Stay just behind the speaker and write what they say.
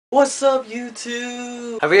What's up,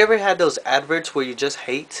 YouTube? Have you ever had those adverts where you just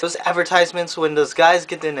hate? Those advertisements when those guys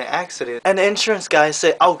get in an accident and the insurance guys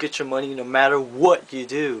say, I'll get your money no matter what you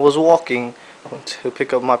do. I was walking to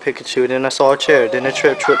pick up my Pikachu, then I saw a chair, then the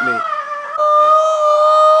chair tripped me.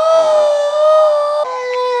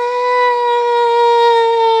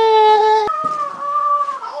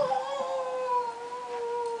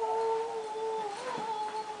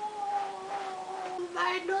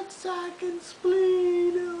 My nutsack and spleen.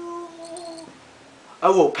 I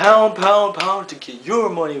will pound, pound, pound to get your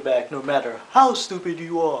money back no matter how stupid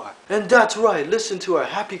you are. And that's right, listen to our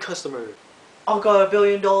happy customer. I got $1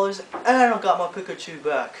 billion and I got my Pikachu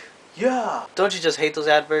back. Yeah. Don't you just hate those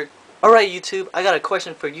adverts? Alright, YouTube, I got a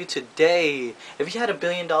question for you today. If you had $1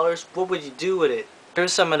 billion, what would you do with it?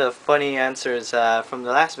 Here's some of the funny answers from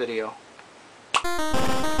the last video.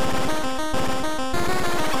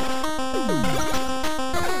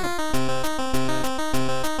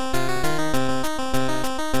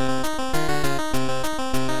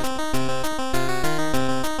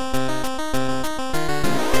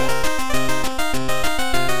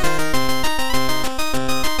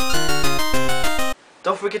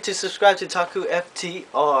 Don't forget to subscribe to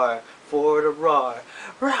TakuuFTR for the roar.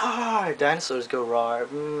 Roar! Dinosaurs go roar.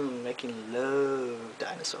 Making love.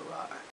 Dinosaur roar.